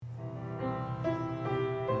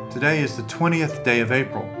Today is the 20th day of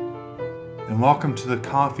April, and welcome to the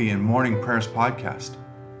Coffee and Morning Prayers podcast.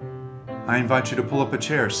 I invite you to pull up a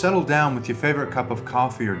chair, settle down with your favorite cup of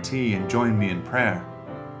coffee or tea, and join me in prayer.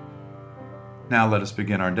 Now let us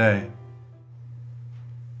begin our day.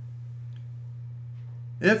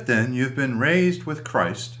 If then you've been raised with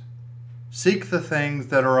Christ, seek the things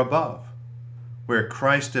that are above, where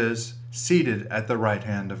Christ is seated at the right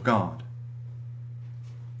hand of God.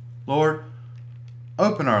 Lord,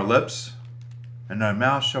 open our lips, and our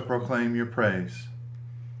mouth shall proclaim your praise.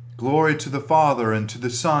 Glory to the Father, and to the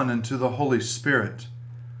Son, and to the Holy Spirit,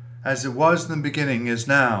 as it was in the beginning, is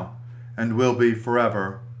now, and will be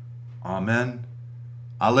forever. Amen.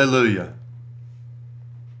 Alleluia.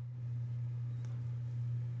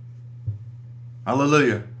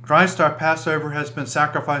 Alleluia. Christ our Passover has been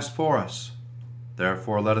sacrificed for us.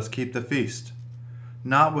 Therefore let us keep the feast,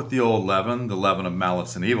 not with the old leaven, the leaven of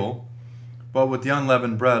malice and evil, but with the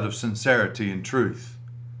unleavened bread of sincerity and truth.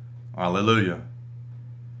 Alleluia.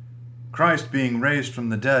 Christ, being raised from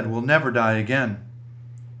the dead, will never die again.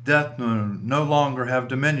 Death no longer have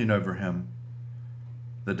dominion over him.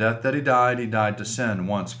 The death that he died to sin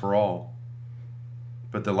once for all.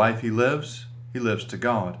 But the life he lives to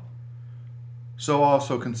God. So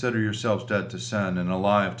also consider yourselves dead to sin and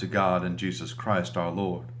alive to God in Jesus Christ our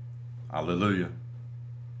Lord. Alleluia.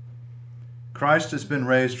 Christ has been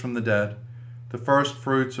raised from the dead, the first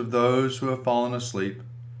fruits of those who have fallen asleep.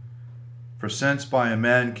 For since by a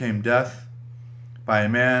man came death, by a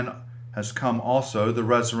man has come also the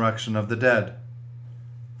resurrection of the dead.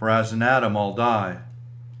 For as in Adam all die,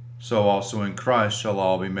 so also in Christ shall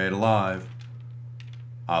all be made alive.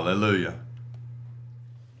 Alleluia.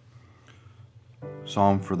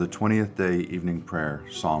 Psalm for the 20th day evening prayer,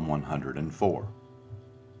 Psalm 104.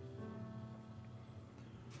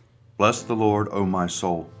 Bless the Lord, O my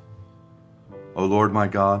soul. O Lord my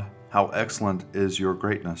God, how excellent is your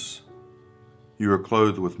greatness! You are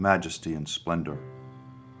clothed with majesty and splendor.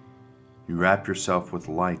 You wrap yourself with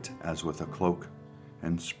light as with a cloak,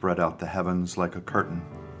 and spread out the heavens like a curtain.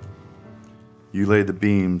 You lay the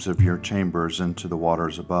beams of your chambers into the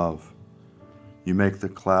waters above. You make the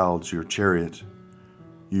clouds your chariot.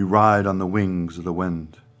 You ride on the wings of the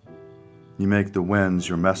wind. You make the winds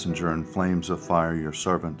your messenger, and flames of fire your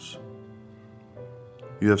servants.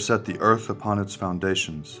 You have set the earth upon its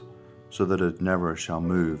foundations, so that it never shall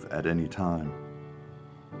move at any time.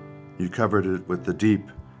 You covered it with the deep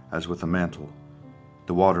as with a mantle.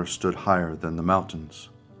 The waters stood higher than the mountains.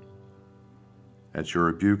 At your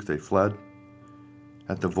rebuke they fled.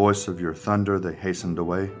 At the voice of your thunder they hastened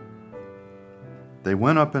away. They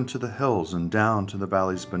went up into the hills and down to the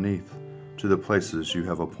valleys beneath, to the places you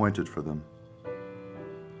have appointed for them.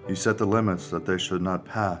 You set the limits that they should not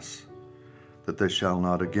pass, that they shall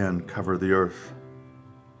not again cover the earth.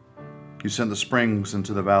 You sent the springs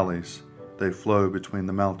into the valleys, they flow between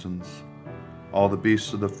the mountains. All the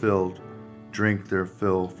beasts of the field drink their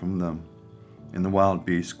fill from them, and the wild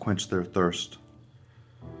beasts quench their thirst.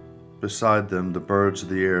 Beside them the birds of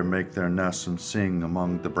the air make their nests and sing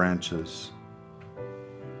among the branches.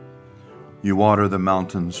 You water the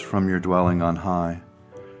mountains from your dwelling on high.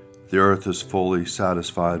 The earth is fully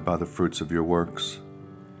satisfied by the fruits of your works.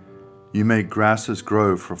 You make grasses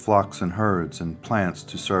grow for flocks and herds, and plants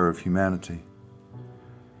to serve humanity,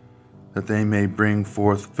 that they may bring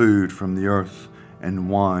forth food from the earth, and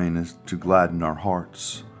wine is to gladden our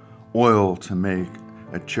hearts, oil to make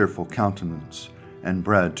a cheerful countenance, and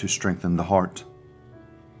bread to strengthen the heart.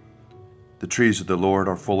 The trees of the Lord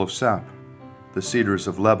are full of sap, the cedars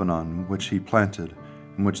of Lebanon which he planted,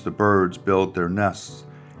 in which the birds build their nests,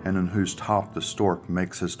 and in whose top the stork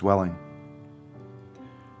makes his dwelling.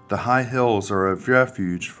 The high hills are a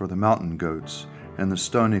refuge for the mountain goats, and the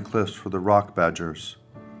stony cliffs for the rock badgers.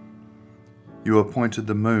 You appointed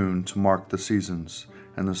the moon to mark the seasons,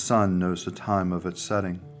 and the sun knows the time of its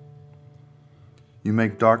setting. You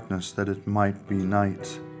make darkness that it might be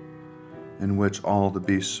night, in which all the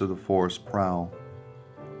beasts of the forest prowl.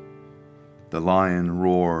 The lion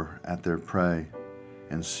roar at their prey,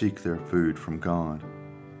 and seek their food from God.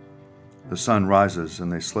 The sun rises, and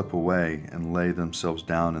they slip away and lay themselves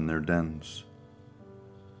down in their dens.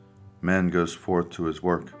 Man goes forth to his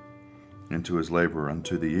work, and to his labor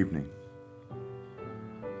unto the evening.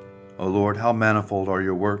 O Lord, how manifold are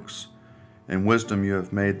your works! In wisdom you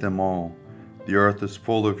have made them all. The earth is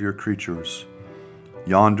full of your creatures.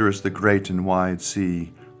 Yonder is the great and wide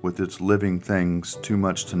sea, with its living things too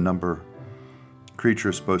much to number,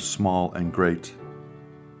 creatures both small and great.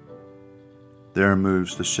 There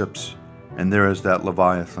moves the ships, and there is that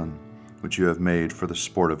Leviathan, which you have made for the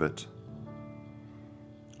sport of it.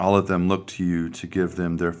 All of them look to you to give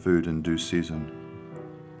them their food in due season.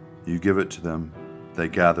 You give it to them, they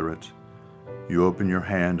gather it. You open your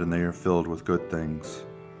hand and they are filled with good things.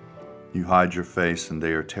 You hide your face and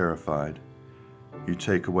they are terrified. You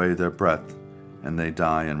take away their breath and they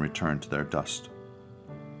die and return to their dust.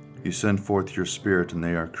 You send forth your spirit and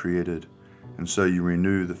they are created, and so you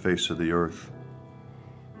renew the face of the earth.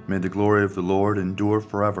 May the glory of the Lord endure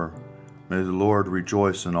forever. May the Lord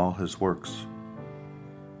rejoice in all his works.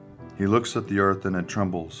 He looks at the earth and it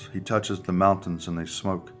trembles. He touches the mountains and they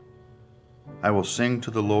smoke. I will sing to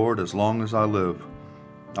the Lord as long as I live.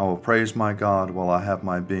 I will praise my God while I have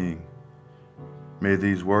my being. May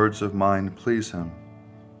these words of mine please him.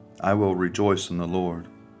 I will rejoice in the Lord.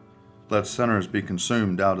 Let sinners be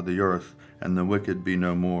consumed out of the earth, and the wicked be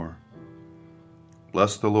no more.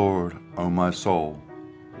 Bless the Lord, O my soul.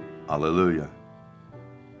 Alleluia.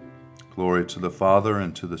 Glory to the Father,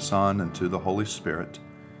 and to the Son, and to the Holy Spirit,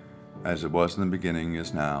 as it was in the beginning,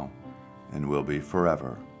 is now, and will be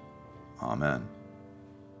forever. Amen.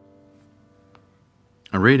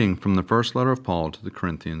 A reading from the first letter of Paul to the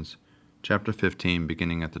Corinthians, chapter 15,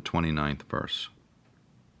 beginning at the 29th verse.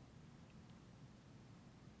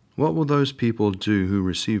 What will those people do who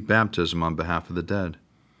receive baptism on behalf of the dead?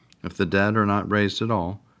 If the dead are not raised at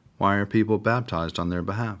all, why are people baptized on their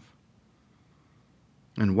behalf?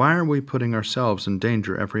 And why are we putting ourselves in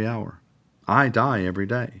danger every hour? I die every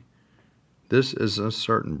day. This is as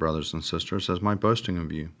certain, brothers and sisters, as my boasting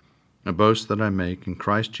of you, a boast that I make in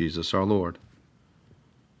Christ Jesus our Lord.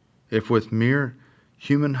 If with mere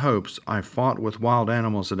human hopes I fought with wild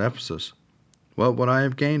animals at Ephesus, what would I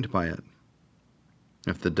have gained by it?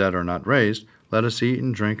 If the dead are not raised, let us eat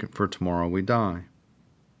and drink, for tomorrow we die.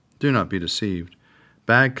 Do not be deceived.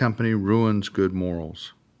 Bad company ruins good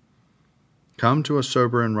morals. Come to a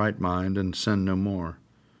sober and right mind, and sin no more,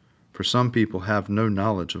 for some people have no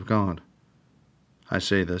knowledge of God. I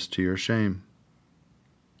say this to your shame.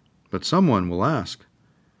 But someone will ask,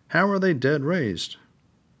 how are they dead raised?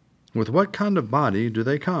 With what kind of body do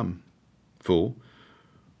they come? Fool,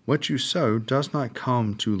 what you sow does not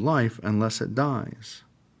come to life unless it dies.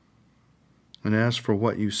 And as for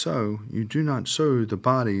what you sow, you do not sow the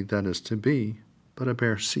body that is to be, but a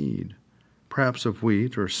bare seed, perhaps of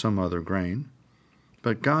wheat or some other grain.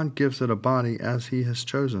 But God gives it a body as he has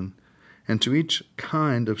chosen, and to each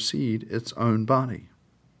kind of seed its own body.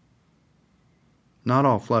 Not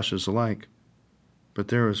all flesh is alike, but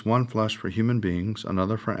there is one flesh for human beings,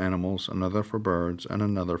 another for animals, another for birds, and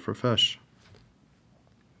another for fish.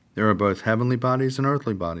 There are both heavenly bodies and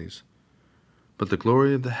earthly bodies, but the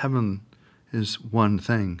glory of the heaven is one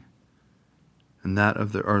thing, and that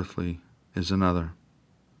of the earthly is another.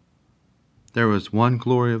 There is one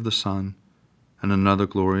glory of the sun, and another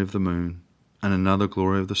glory of the moon, and another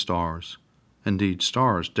glory of the stars. Indeed,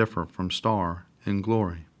 stars differ from star in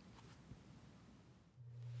glory.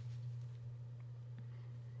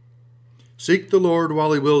 Seek the Lord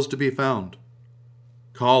while he wills to be found.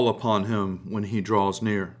 Call upon him when he draws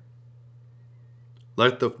near.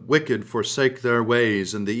 Let the wicked forsake their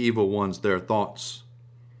ways, and the evil ones their thoughts.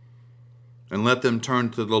 And let them turn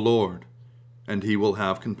to the Lord, and he will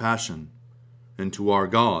have compassion, and to our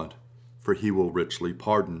God, for he will richly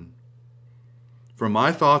pardon. For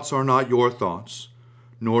my thoughts are not your thoughts,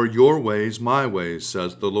 nor your ways my ways,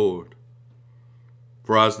 says the Lord.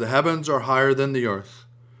 For as the heavens are higher than the earth,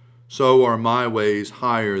 so are my ways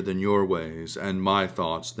higher than your ways, and my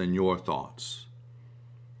thoughts than your thoughts.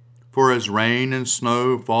 For as rain and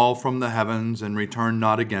snow fall from the heavens and return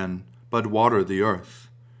not again, but water the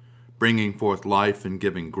earth, bringing forth life and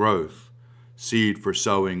giving growth, seed for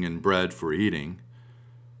sowing and bread for eating,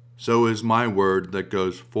 so is my word that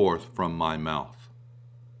goes forth from my mouth.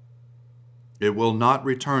 It will not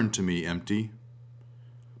return to me empty,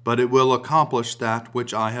 but it will accomplish that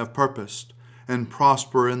which I have purposed, and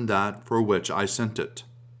prosper in that for which I sent it.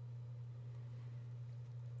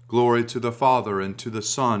 Glory to the Father, and to the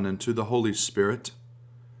Son, and to the Holy Spirit,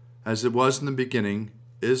 as it was in the beginning,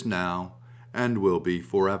 is now, and will be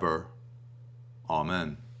forever.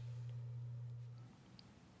 Amen.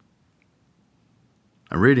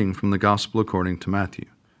 A reading from the Gospel according to Matthew,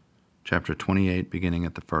 chapter 28, beginning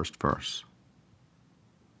at the first verse.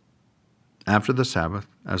 After the Sabbath,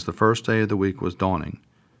 as the first day of the week was dawning,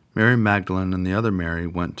 Mary Magdalene and the other Mary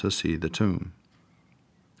went to see the tomb.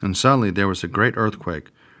 And suddenly there was a great earthquake,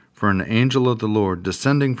 for an angel of the Lord,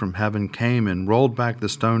 descending from heaven, came and rolled back the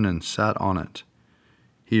stone and sat on it.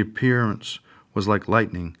 His appearance was like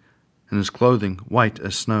lightning, and his clothing white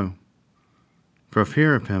as snow. For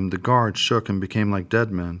fear of him, the guards shook and became like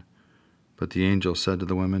dead men. But the angel said to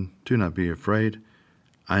the women, Do not be afraid.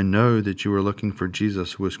 I know that you are looking for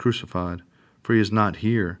Jesus who was crucified, for he is not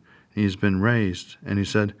here. He has been raised. And he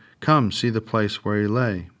said, Come, see the place where he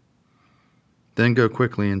lay. Then go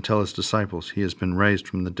quickly and tell his disciples, he has been raised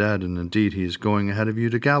from the dead, and indeed he is going ahead of you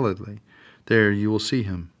to Galilee. There you will see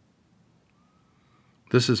him.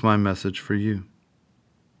 This is my message for you.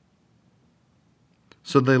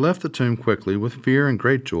 So they left the tomb quickly with fear and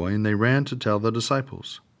great joy, and they ran to tell the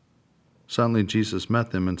disciples. Suddenly Jesus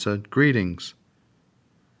met them and said, Greetings.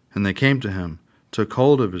 And they came to him, took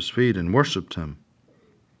hold of his feet, and worshipped him.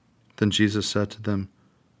 Then Jesus said to them,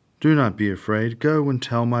 Do not be afraid. Go and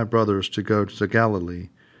tell my brothers to go to Galilee.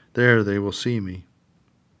 There they will see me.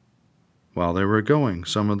 While they were going,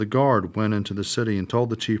 some of the guard went into the city and told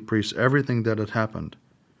the chief priests everything that had happened.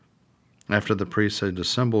 After the priests had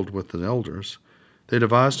assembled with the elders, they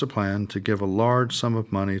devised a plan to give a large sum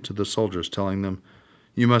of money to the soldiers, telling them,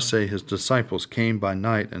 You must say his disciples came by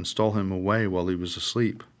night and stole him away while he was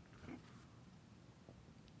asleep.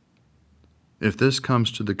 If this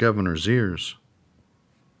comes to the governor's ears,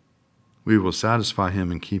 we will satisfy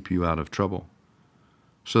him and keep you out of trouble.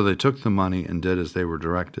 So they took the money and did as they were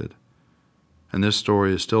directed. And this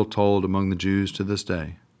story is still told among the Jews to this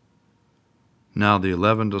day. Now the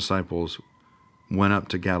 11 disciples went up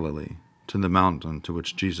to Galilee, to the mountain to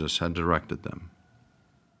which Jesus had directed them.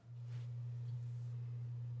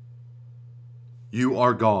 You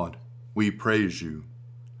are God, we praise you.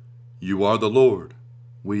 You are the Lord,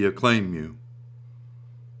 we acclaim you.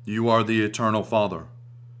 You are the eternal Father.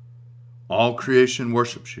 All creation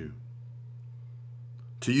worships you.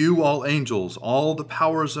 To you all angels, all the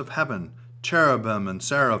powers of heaven, cherubim and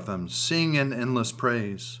seraphim, sing in endless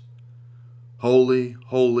praise. Holy,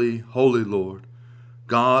 holy, holy Lord,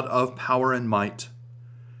 God of power and might,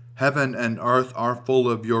 heaven and earth are full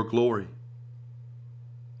of your glory.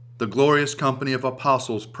 The glorious company of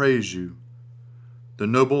apostles praise you. The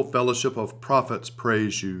noble fellowship of prophets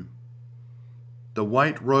praise you. The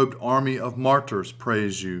white-robed army of martyrs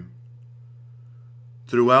praise you.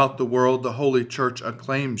 Throughout the world the Holy Church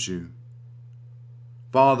acclaims you.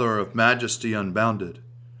 Father of majesty unbounded,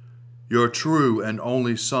 your true and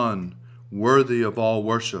only Son, worthy of all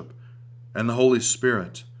worship, and the Holy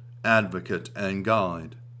Spirit, advocate and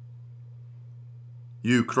guide.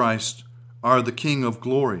 You, Christ, are the King of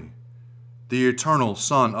glory, the eternal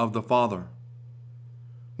Son of the Father.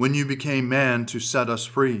 When you became man to set us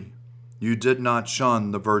free, you did not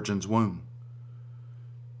shun the Virgin's womb.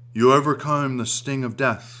 You overcame the sting of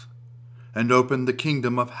death and opened the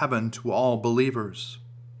kingdom of heaven to all believers.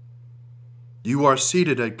 You are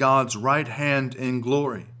seated at God's right hand in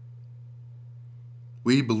glory.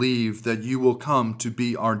 We believe that you will come to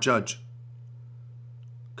be our judge.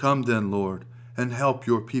 Come then, Lord, and help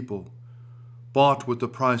your people, bought with the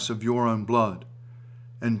price of your own blood,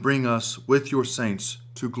 and bring us with your saints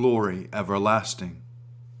to glory everlasting.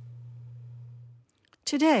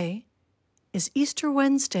 Today is Easter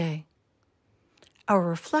Wednesday. Our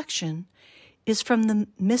reflection is from the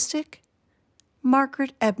mystic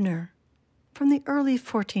Margaret Ebner from the early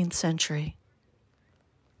 14th century.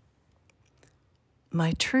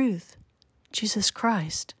 My truth, Jesus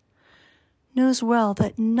Christ, knows well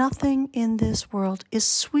that nothing in this world is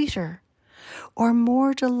sweeter or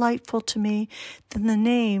more delightful to me than the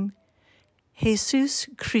name Jesus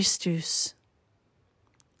Christus.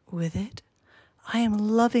 With it, I am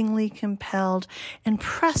lovingly compelled and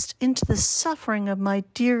pressed into the suffering of my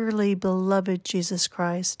dearly beloved Jesus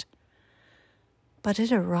Christ. But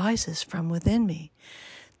it arises from within me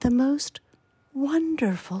the most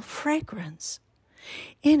wonderful fragrance.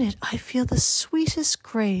 In it I feel the sweetest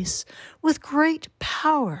grace with great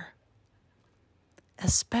power.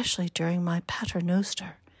 Especially during my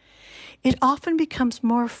paternoster, it often becomes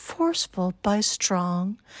more forceful by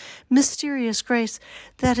strong, mysterious grace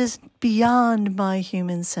that is beyond my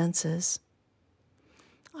human senses.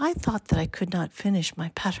 I thought that I could not finish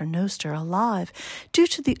my paternoster alive due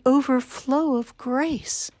to the overflow of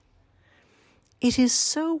grace. It is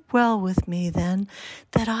so well with me, then,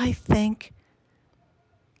 that I think,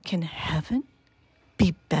 can heaven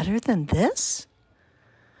be better than this?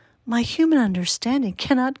 My human understanding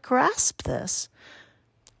cannot grasp this.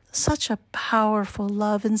 Such a powerful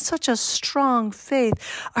love and such a strong faith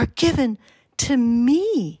are given to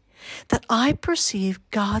me that I perceive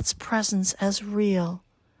God's presence as real,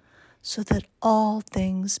 so that all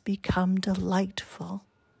things become delightful.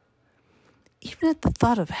 Even at the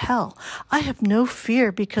thought of hell, I have no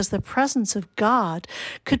fear, because the presence of God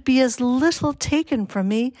could be as little taken from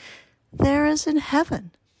me there as in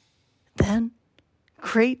heaven. Then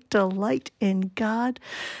great delight in God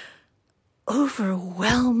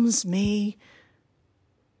overwhelms me.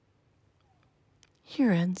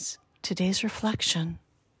 Here ends today's reflection.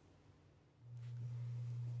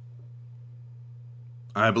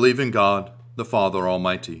 I believe in God, the Father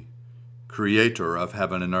Almighty, creator of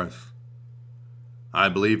heaven and earth. I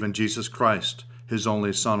believe in Jesus Christ, his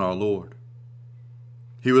only Son, our Lord.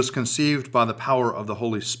 He was conceived by the power of the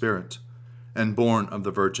Holy Spirit and born of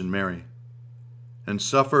the Virgin Mary, and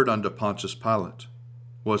suffered under Pontius Pilate,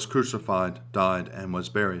 was crucified, died, and was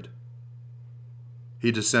buried.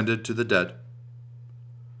 He descended to the dead.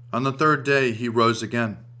 On the third day he rose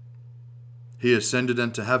again. He ascended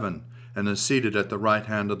into heaven and is seated at the right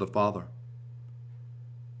hand of the Father.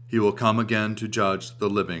 He will come again to judge the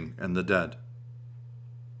living and the dead.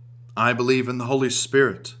 I believe in the Holy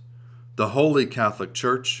Spirit, the Holy Catholic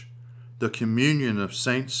Church, the communion of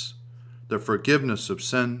saints, the forgiveness of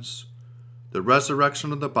sins, the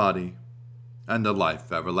resurrection of the body, and the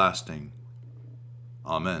life everlasting.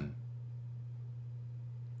 Amen.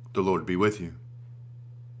 The Lord be with you,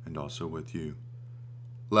 and also with you.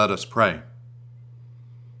 Let us pray.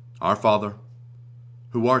 Our Father,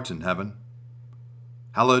 who art in heaven,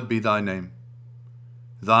 hallowed be thy name.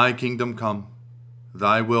 Thy kingdom come,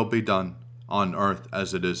 thy will be done, on earth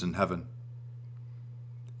as it is in heaven.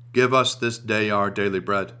 Give us this day our daily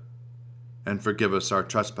bread, and forgive us our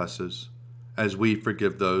trespasses, as we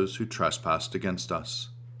forgive those who trespass against us.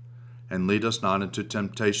 And lead us not into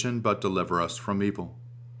temptation, but deliver us from evil.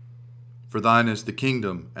 For thine is the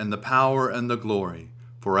kingdom, and the power, and the glory,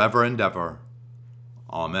 forever and ever.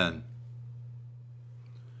 Amen.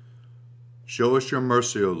 Show us your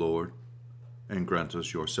mercy, O Lord, and grant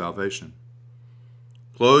us your salvation.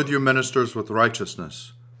 Clothe your ministers with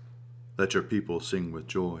righteousness. Let your people sing with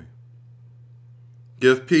joy.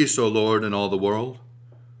 Give peace, O Lord, in all the world,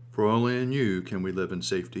 for only in you can we live in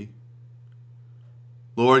safety.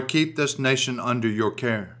 Lord, keep this nation under your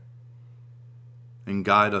care, and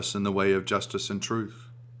guide us in the way of justice and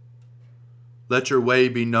truth. Let your way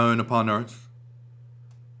be known upon earth,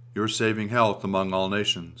 your saving health among all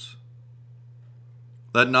nations.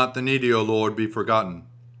 Let not the needy, O Lord, be forgotten,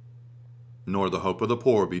 nor the hope of the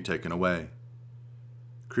poor be taken away.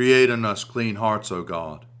 Create in us clean hearts, O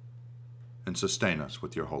God, and sustain us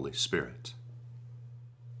with your Holy Spirit.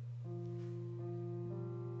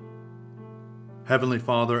 Heavenly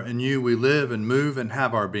Father, in you we live and move and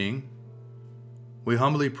have our being. We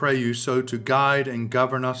humbly pray you so to guide and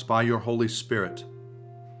govern us by your Holy Spirit,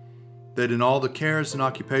 that in all the cares and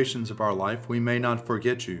occupations of our life we may not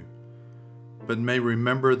forget you, but may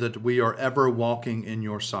remember that we are ever walking in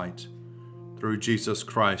your sight, through Jesus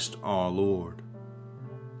Christ our Lord.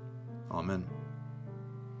 Amen.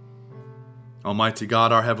 Almighty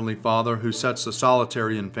God, our Heavenly Father, who sets the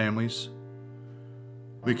solitary in families,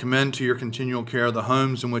 we commend to your continual care the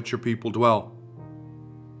homes in which your people dwell.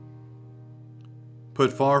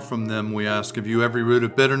 Put far from them, we ask of you, every root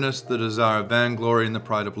of bitterness, the desire of vainglory, and the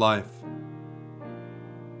pride of life.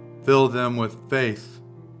 Fill them with faith,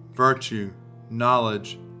 virtue,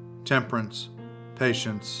 knowledge, temperance,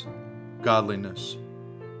 patience, godliness.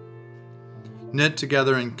 Knit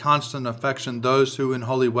together in constant affection those who in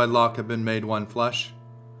holy wedlock have been made one flesh.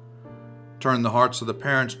 Turn the hearts of the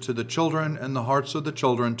parents to the children, and the hearts of the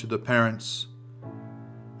children to the parents,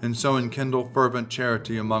 and so enkindle fervent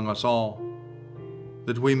charity among us all,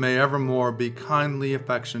 that we may evermore be kindly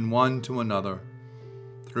affection one to another,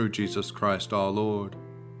 through Jesus Christ our Lord.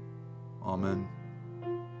 Amen.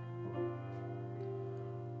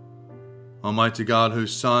 Almighty God,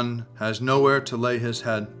 whose Son has nowhere to lay his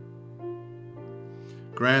head,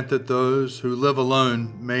 grant that those who live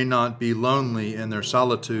alone may not be lonely in their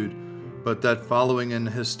solitude, but that following in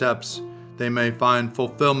his steps, they may find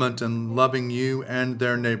fulfillment in loving you and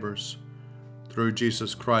their neighbors, through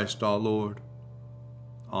Jesus Christ our Lord.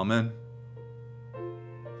 Amen.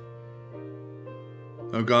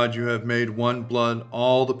 O God, you have made one blood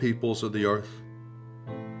all the peoples of the earth,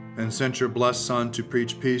 and sent your blessed Son to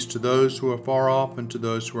preach peace to those who are far off and to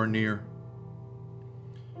those who are near.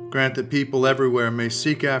 Grant that people everywhere may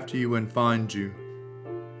seek after you and find you.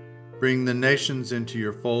 Bring the nations into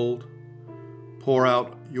your fold. Pour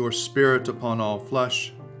out your Spirit upon all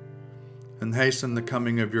flesh, and hasten the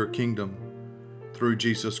coming of your kingdom, through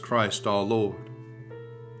Jesus Christ our Lord.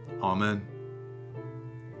 Amen.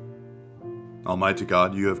 Almighty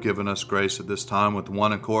God, you have given us grace at this time with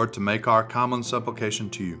one accord to make our common supplication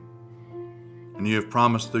to you. And you have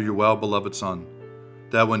promised through your well-beloved Son,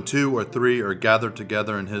 that when 2 or 3 are gathered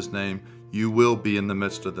together in his name, you will be in the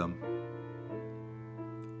midst of them.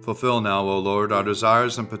 Fulfill now, O Lord, our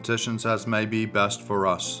desires and petitions as may be best for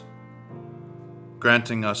us,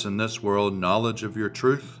 granting us in this world knowledge of your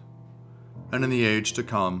truth, and in the age to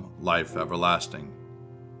come life everlasting.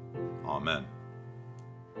 Amen.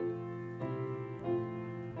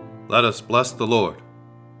 Let us bless the Lord.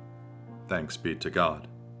 Thanks be to God.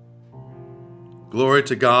 Glory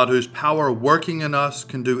to God, whose power working in us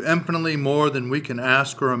can do infinitely more than we can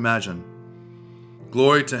ask or imagine.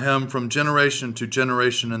 Glory to him from generation to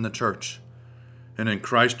generation in the church, and in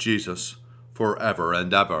Christ Jesus forever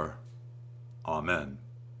and ever. Amen.